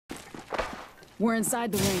We're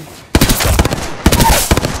inside the ring.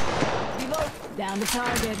 Reload. Down to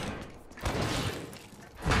target.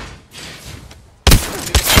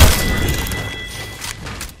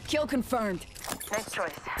 Kill confirmed. Nice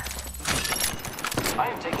choice. I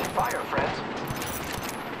am taking fire, friends.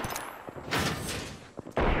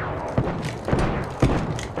 I'm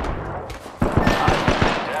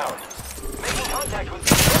down. Making contact with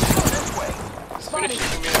this way. Spotted.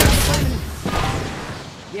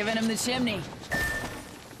 Giving him the chimney.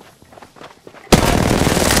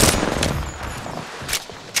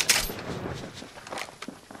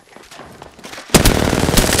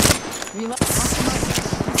 Reload.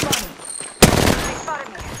 Spotted. They spotted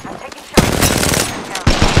me. I'm taking shots.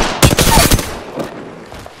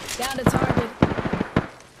 Down to target.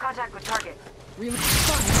 Contact with target. Reload.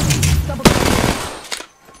 Spotted. Double target.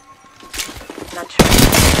 Not sure.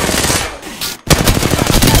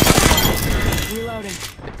 Reloading.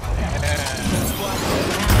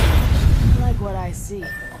 I like what I see.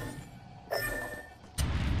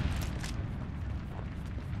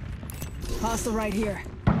 Hostile right here.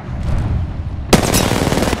 Down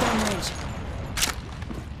range.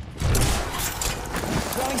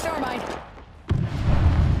 Throwing thermite.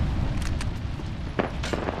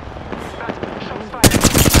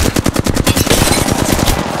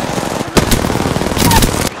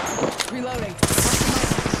 Reloading.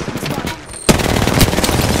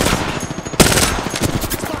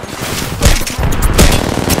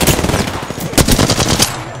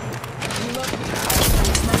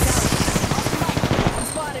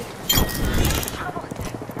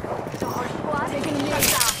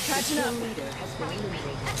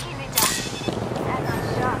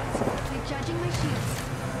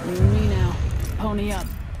 Me now. Pony up.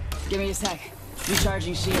 Give me a sec.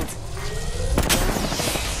 Recharging shields.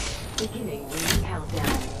 Beginning ring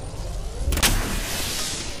countdown.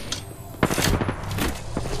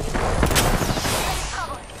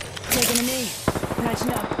 Taking a knee.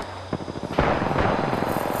 Patching up.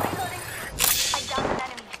 Reloading. I downed an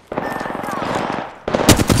enemy.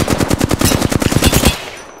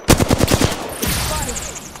 Spotted.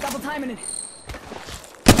 Double timing it.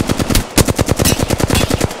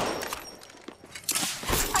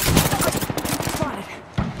 Spotted.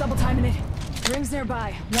 Double timing it. Rings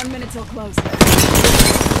nearby. 1 minute till close. I'm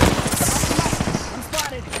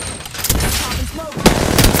spotted. Popping smoke.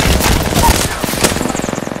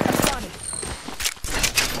 I'm spotted.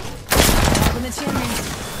 Up in the chimney.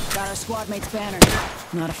 Got our squad mate's banner.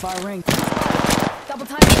 Not a far ring. Double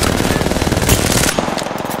timing it.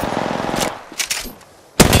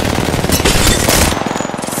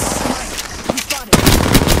 I'm spotted.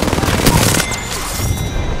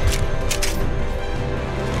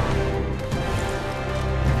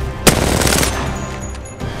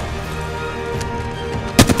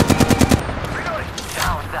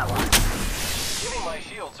 Giving my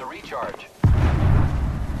shields a recharge.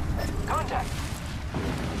 Contact.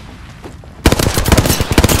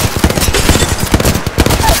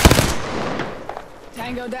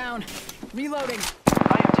 Tango down. Reloading.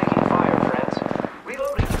 I am taking fire, friends.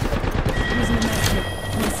 Reloading. Using the medkit.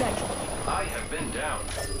 1 sec. I have been down.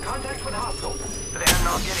 Contact with hostile. They're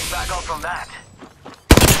not getting back up from that.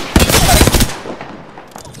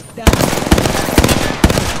 Down.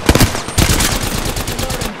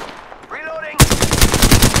 Reloading!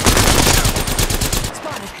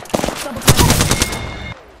 Spotted. Double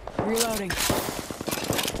time. Reloading.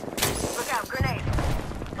 Look out, grenade.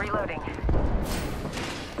 Reloading.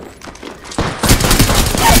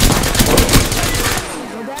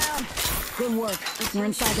 Go down. Good work. We're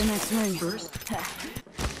inside the next ring. First.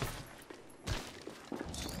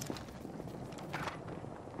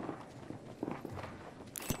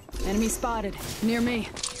 Enemy spotted. Near me.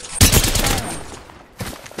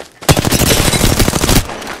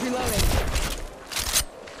 Reloading.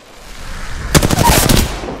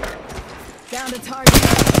 Down to target.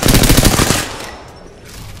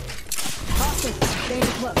 Hostage.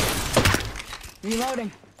 Danger close.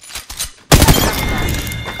 Reloading.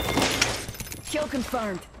 Kill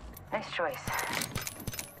confirmed. Nice choice.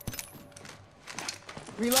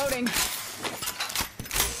 Reloading.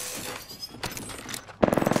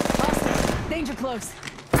 Hostile. Danger close.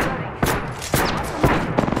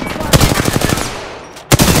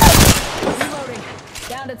 Reloading.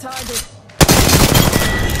 Down to target.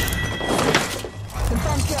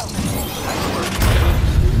 Confirmed kill.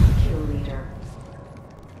 Kill leader.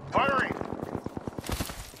 Firing!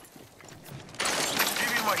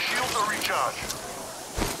 Giving my shield a recharge.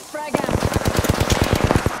 Frag out.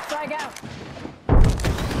 Frag out.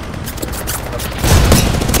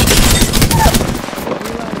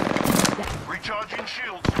 Reloading. Recharging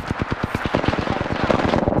shields.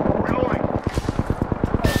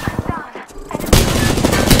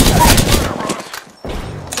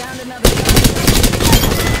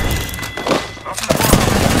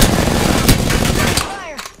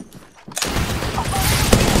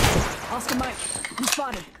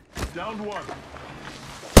 Downed one.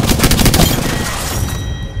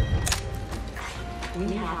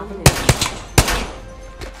 We have a mission.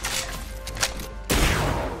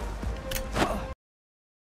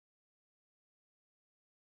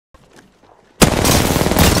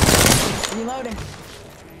 Reloading.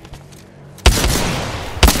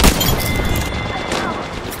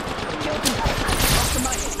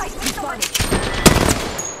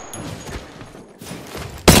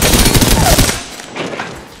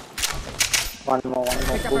 One more.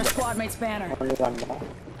 Picked up our Good. squad mate's banner. Only one more.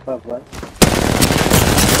 Purple. I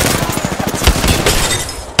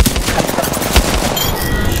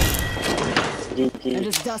GG.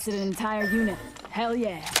 just dusted an entire unit. Hell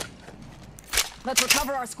yeah. Let's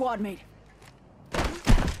recover our squad mate.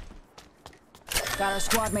 Got our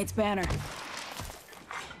squad mate's banner.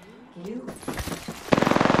 Opening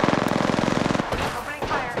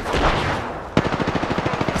fire.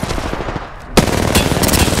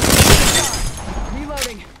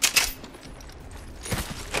 Reloading.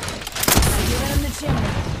 Giving him the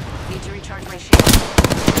chimney. Need to recharge my shield.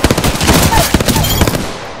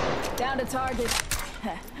 Down to target.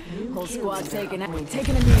 Whole squad taking a knee.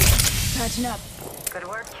 Patching up. Good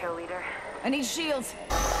work, kill leader. I need shields.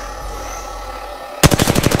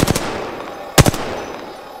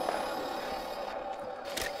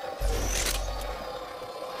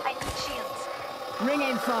 I need shields. Ring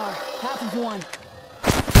ain't far. Half of one.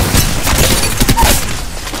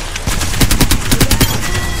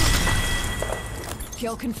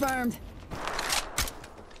 Kill confirmed.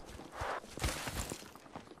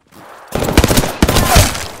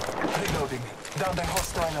 Reloading. Down the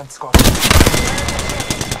hostile and Scott.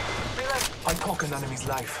 Reload. I took an enemy's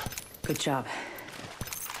life. Good job.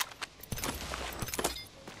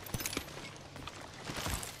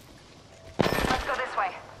 Let's go this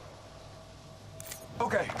way.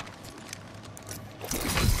 Okay.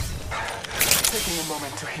 Taking a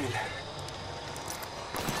moment to heal.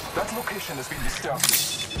 That location has been disturbed.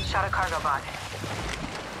 Shot a cargo bot.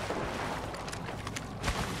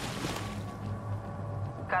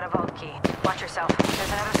 Got a vault key. Watch yourself.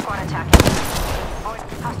 There's another squad attacking. Boys,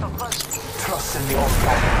 hostile close. Trust in the old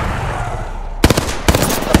plan.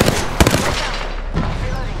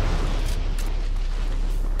 Reloading.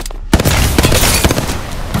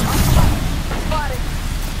 Spotted.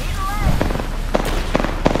 Need a leg.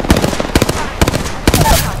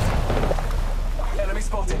 Enemy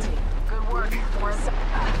spotted. Good work. We're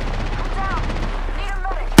down. Need a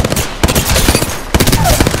medic.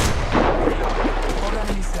 All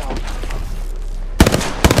enemies down.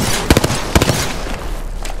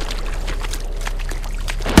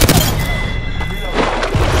 Reload.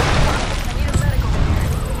 I need a medic over here.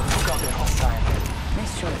 Took out their hostile.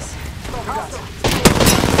 Nice choice. Hostile.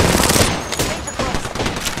 Danger close.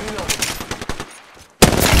 Reloading.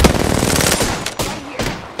 Right here.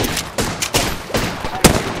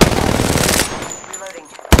 Reloading.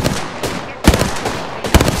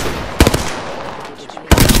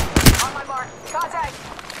 On my mark. Contact.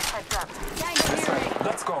 Heads up. Tango near me.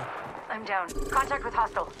 Let's go. I'm down. Contact with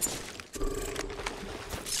hostile.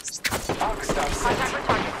 Arc star set. Contact with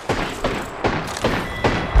target.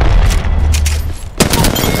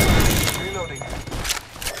 Reloading.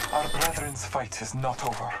 Our brethren's fight is not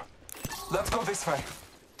over. Let's go this way.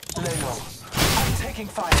 Lay low. I'm taking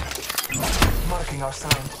fire. Marking our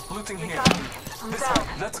sign. Looting here. I'm This down. way.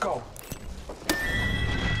 Let's go.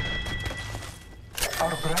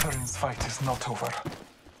 Our brethren's fight is not over.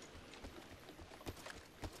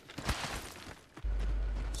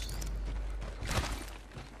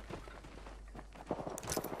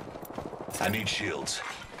 I need shields.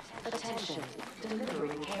 Attention,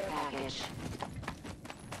 delivering care package.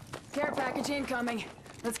 Care package incoming.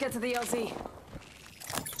 Let's get to the LZ.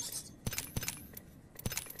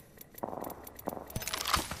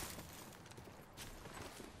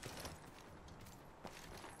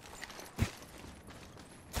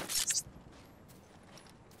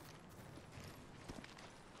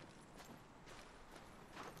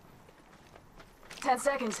 Ten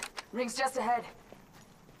seconds. Ring's just ahead.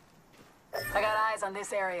 I got eyes on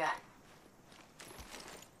this area.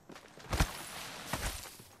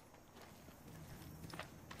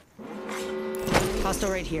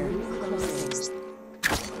 Hostile right here.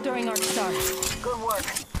 During our start. Good work.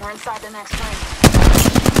 We're inside the next ring.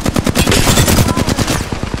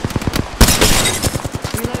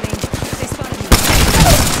 Reloading. They spotted me.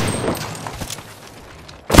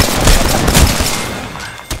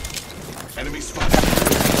 Enemy spotted.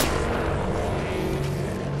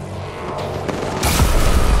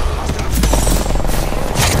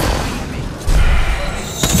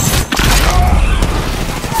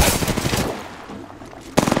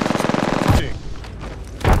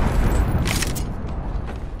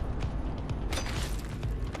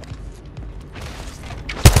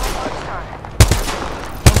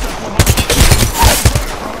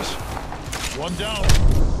 One down.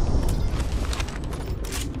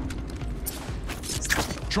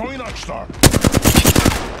 Throwing Arcstar.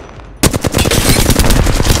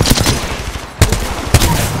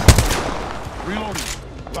 Reloading.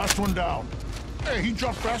 Last one down. Hey, he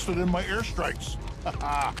dropped faster than my airstrikes.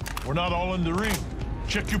 We're not all in the ring.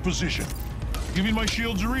 Check your position. Giving my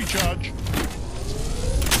shields a recharge.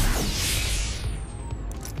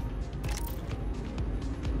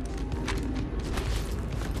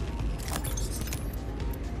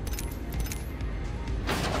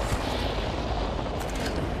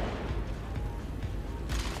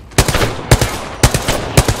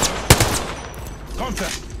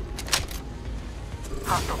 Contact.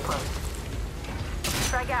 Hostile close.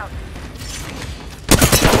 Strike out.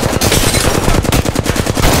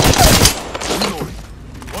 Reloading.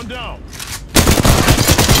 One down.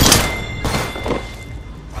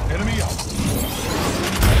 Enemy out.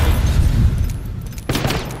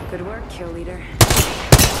 Good work, kill leader.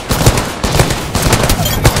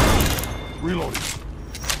 Reloading.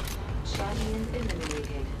 Champion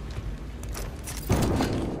eliminated.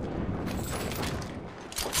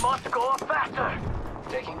 Must go faster.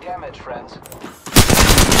 Taking damage, friends.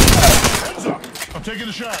 Heads up. I'm taking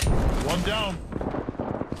a shot. One down.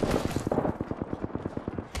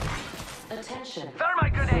 Attention.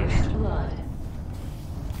 Thermite grenade. First blood.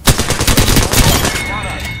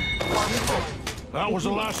 That was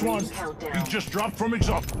the last one. He just dropped from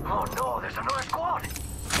exhaust. Oh no, there's another squad.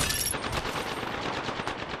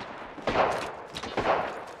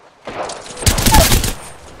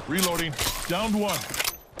 Reloading. Downed one.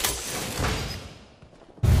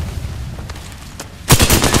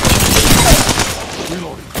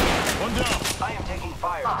 Reloading. One down. I am taking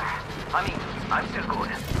fire. I'm still good.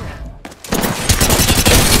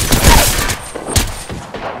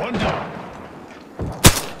 One down.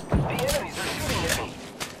 The enemies are shooting at me.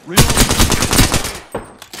 Reloading.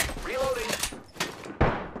 Reloading.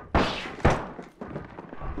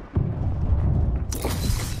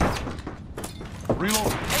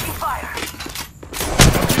 Reloading. Taking fire.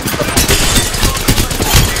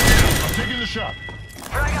 I'm taking the shot.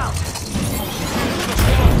 Drag out.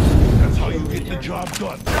 That's how you get the job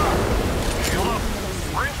done. Shield up.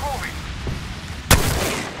 Ring's moving.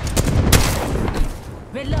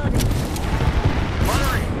 Reloading.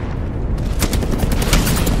 Firing.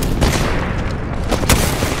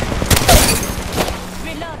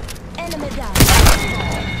 Reload. Enemy down.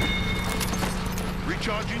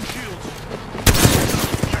 Recharging shields.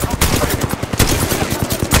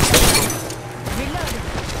 Reloading.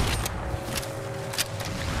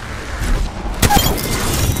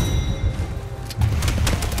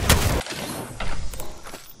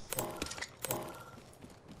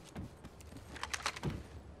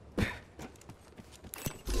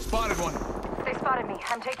 Spotted one. They spotted me.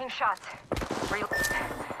 I'm taking shots.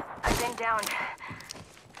 I've been down.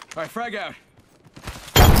 All right, frag out.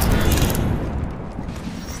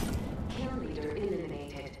 Kill leader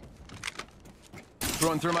eliminated.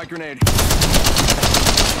 Throwing thermite grenade.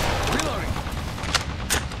 Reloading.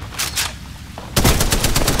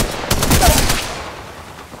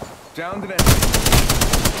 Downed an enemy.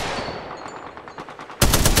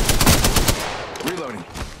 Reloading.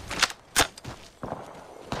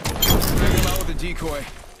 Taking him out with a decoy.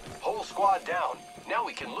 Whole squad down. Now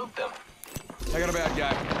we can loot them. I got a bad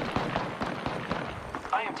guy.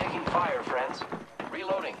 I am taking fire, friends.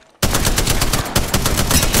 Reloading.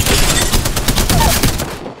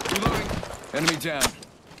 Reloading. Enemy down.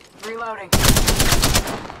 Reloading.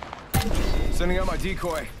 Sending out my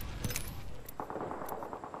decoy.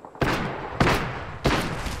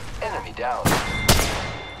 Enemy down.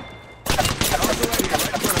 Also right here,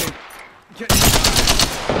 right in front of me. Get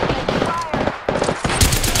Fire.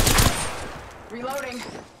 Reloading.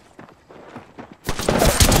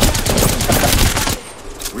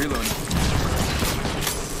 Reloading.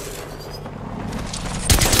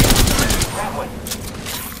 That one.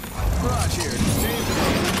 Garage here. James.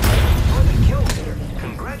 For the kill leader.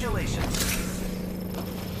 Congratulations.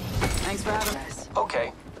 Thanks for having us. Okay.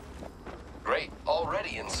 Great.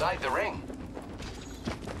 Already inside the ring.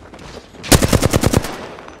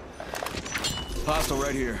 Hostile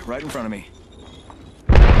right here, right in front of me.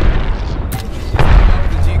 Out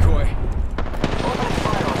with the decoy. Opening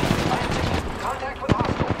fire on me. I am taking contact with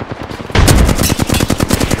hostile.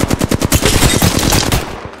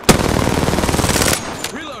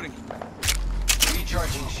 Reloading.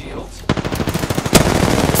 Recharging shields.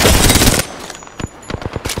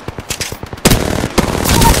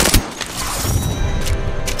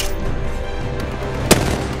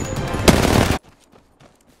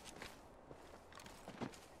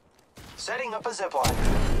 Setting up a zipline.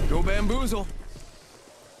 Go bamboozle.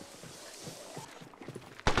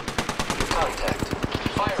 Contact.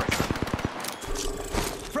 Firing.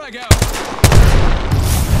 Frag out.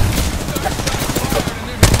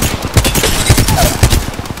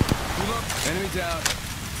 Reload. Enemy down.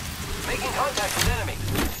 Making contact with enemy.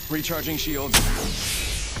 Recharging shields.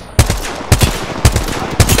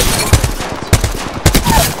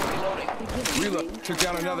 Reloading. Reload. Took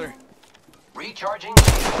down another. Recharging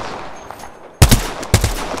shields.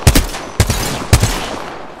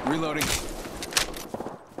 Reloading.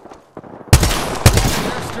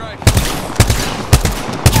 Airstrike.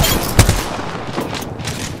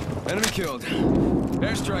 Enemy killed.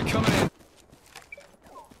 Airstrike coming in.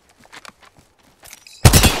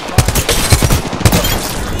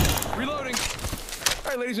 Reloading. All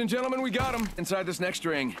right, ladies and gentlemen, we got him inside this next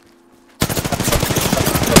ring.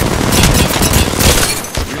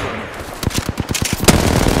 Reloading.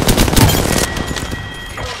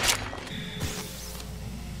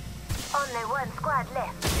 Only one squad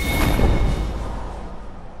left.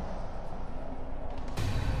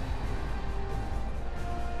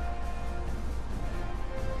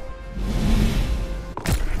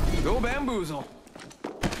 Go bamboozle.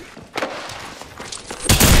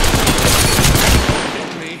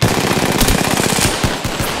 Hit me.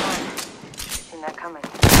 Seen that coming.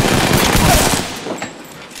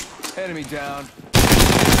 Enemy down.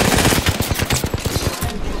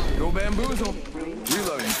 Go bamboozle.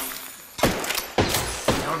 Reloading.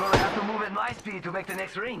 You're gonna have to move at my speed to make the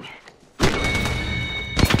next ring.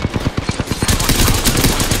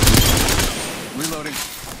 Reloading.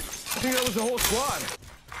 I think that was the whole squad.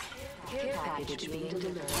 Care package being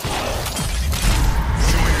delivered.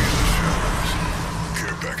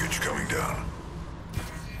 Care package coming down.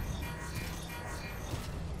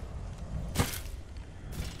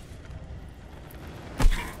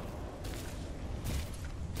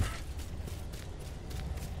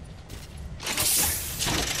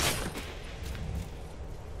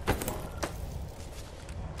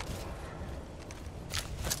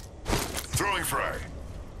 Throwing frag.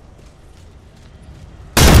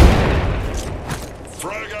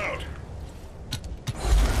 Frag out.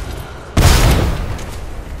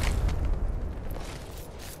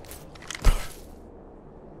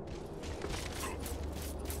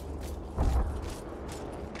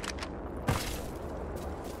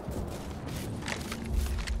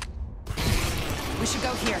 We should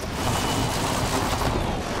go here.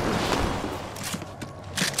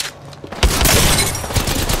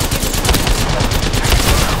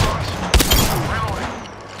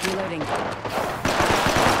 Reloading.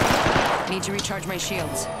 Need to recharge my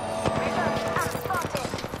shields.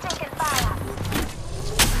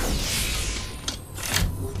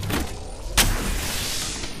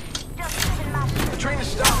 The train is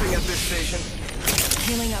stopping at this station.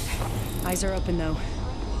 Healing up. Eyes are open though.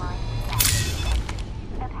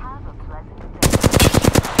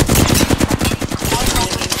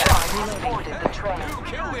 Boarded the train. New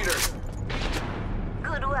kill leader.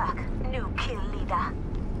 Good work, new kill leader.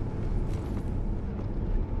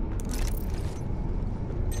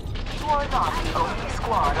 You are not the only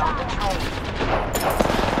squad on the train.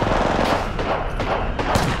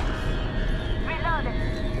 Reloaded.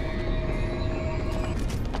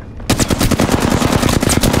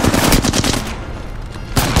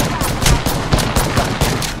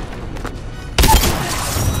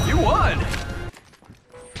 You won.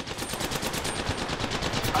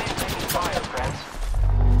 I am taking fire, friends.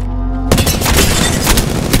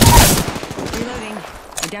 Reloading.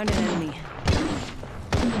 I downed an enemy.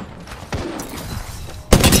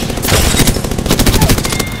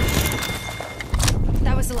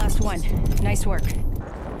 That was the last one. Nice work.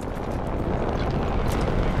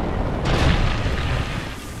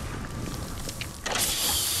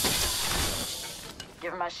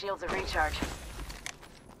 Give my shields a recharge.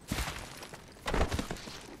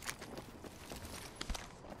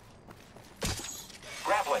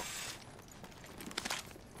 Grappling.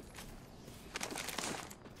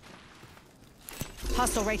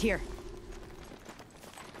 Hostile right here.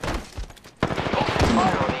 Opening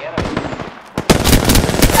fire on the enemy.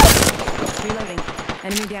 Reloading.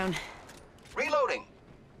 Enemy down. Reloading.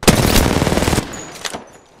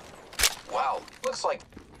 Wow, looks like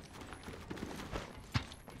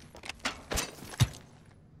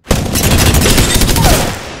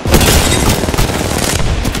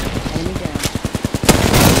Enemy down.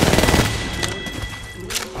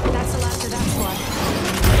 That's the last of that squad.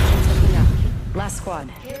 Looking up. Last squad.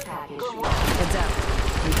 Care package. Heads up.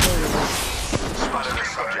 Reloading. spotted a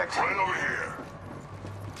subject. Right over here.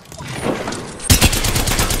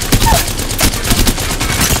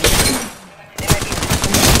 Enemy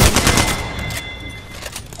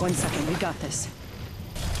 1 second, we got this.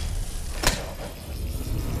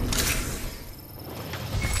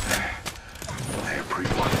 Hey,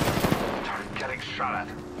 pre-one. Target getting shot at.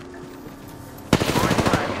 Throwing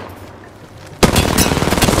frag.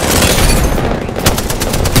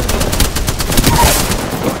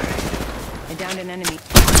 I downed an enemy.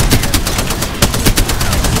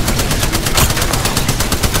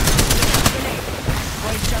 Grenade.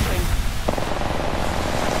 Boys jumping.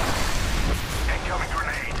 Incoming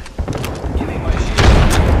grenade. Giving my shield.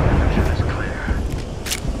 Vision is clear.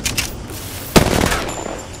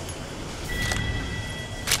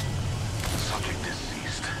 Subject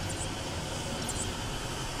deceased.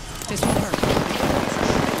 This won't hurt.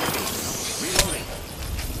 Reloading.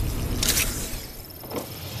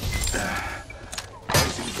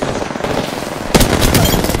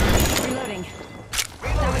 Reloading.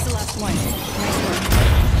 That was the last one. Nice work.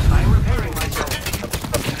 I'm repairing myself.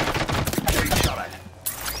 Getting shot at.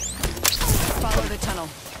 Follow the tunnel.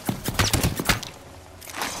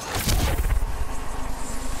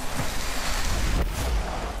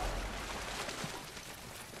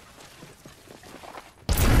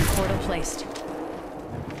 Portal placed.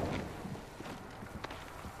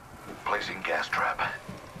 Placing gas trap.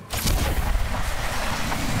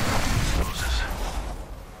 Closes.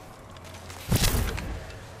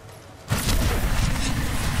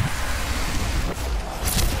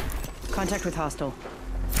 Contact with hostile.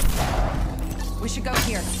 We should go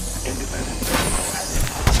here.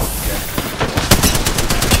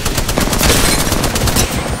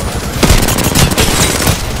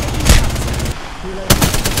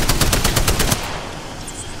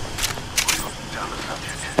 Down the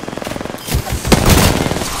subject.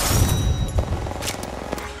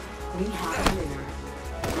 We have a winner.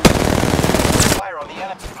 Fire on the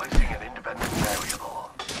enemy. Placing an independent variable.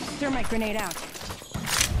 Thermite grenade out.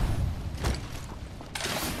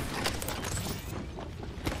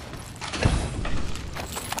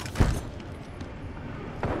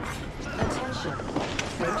 Attention.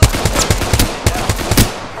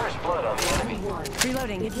 First blood on the enemy.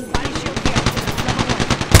 Reloading. Body shield here.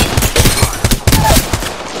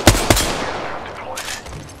 Trap deployed. Level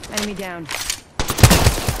 1. Enemy down.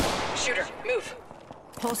 Shooter, move.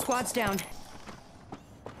 Whole squad's down.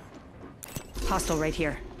 Hostile right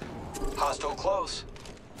here. Hostile close.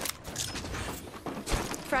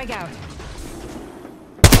 Frag out.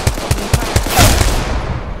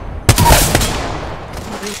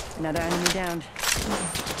 Another enemy downed.